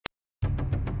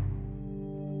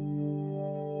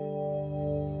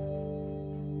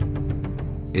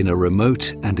In a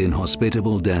remote and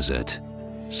inhospitable desert,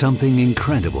 something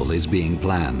incredible is being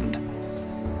planned.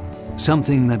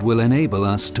 Something that will enable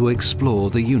us to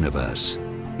explore the universe,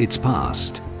 its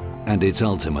past, and its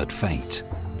ultimate fate.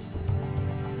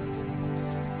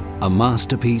 A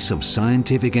masterpiece of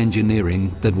scientific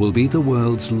engineering that will be the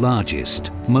world's largest,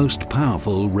 most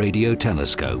powerful radio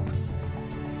telescope.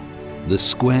 The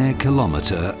Square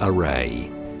Kilometre Array.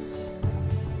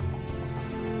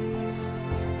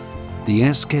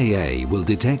 The SKA will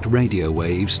detect radio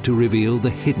waves to reveal the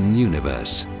hidden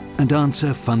universe and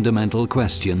answer fundamental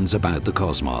questions about the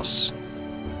cosmos.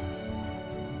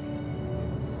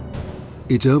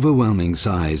 Its overwhelming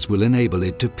size will enable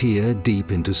it to peer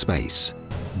deep into space,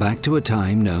 back to a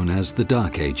time known as the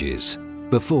Dark Ages,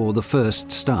 before the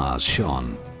first stars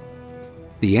shone.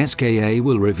 The SKA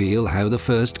will reveal how the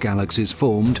first galaxies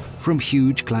formed from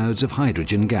huge clouds of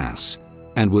hydrogen gas,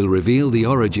 and will reveal the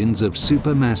origins of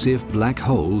supermassive black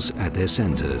holes at their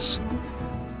centers.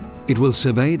 It will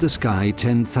survey the sky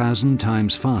 10,000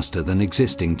 times faster than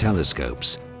existing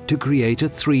telescopes to create a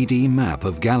 3D map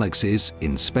of galaxies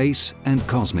in space and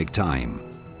cosmic time.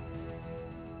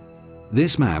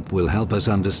 This map will help us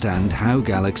understand how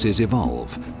galaxies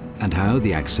evolve and how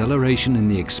the acceleration in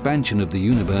the expansion of the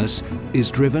universe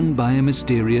is driven by a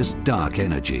mysterious dark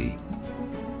energy.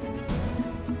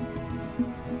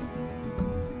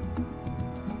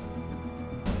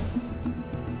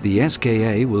 The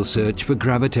SKA will search for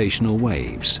gravitational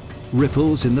waves,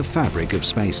 ripples in the fabric of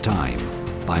space-time,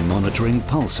 by monitoring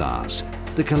pulsars,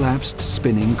 the collapsed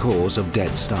spinning cores of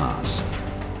dead stars.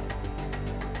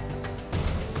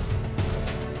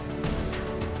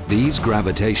 These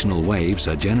gravitational waves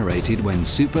are generated when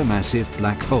supermassive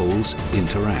black holes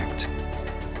interact.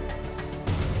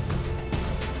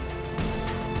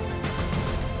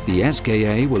 The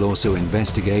SKA will also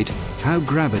investigate how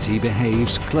gravity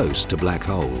behaves close to black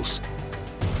holes.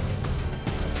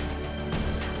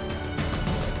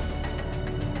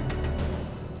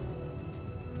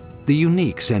 The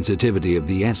unique sensitivity of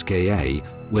the SKA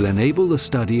will enable the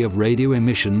study of radio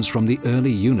emissions from the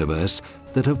early universe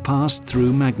that have passed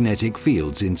through magnetic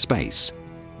fields in space.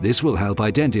 This will help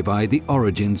identify the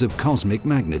origins of cosmic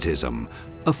magnetism,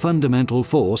 a fundamental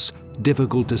force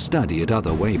difficult to study at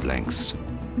other wavelengths.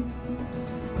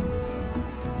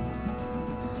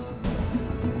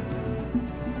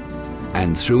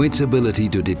 And through its ability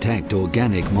to detect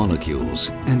organic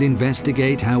molecules and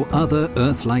investigate how other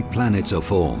Earth-like planets are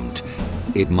formed,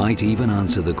 it might even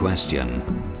answer the question,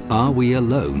 are we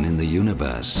alone in the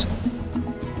universe?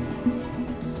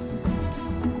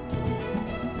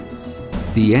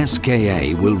 The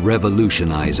SKA will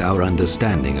revolutionize our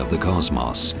understanding of the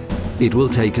cosmos. It will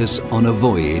take us on a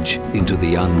voyage into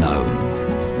the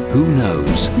unknown. Who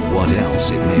knows what else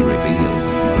it may reveal?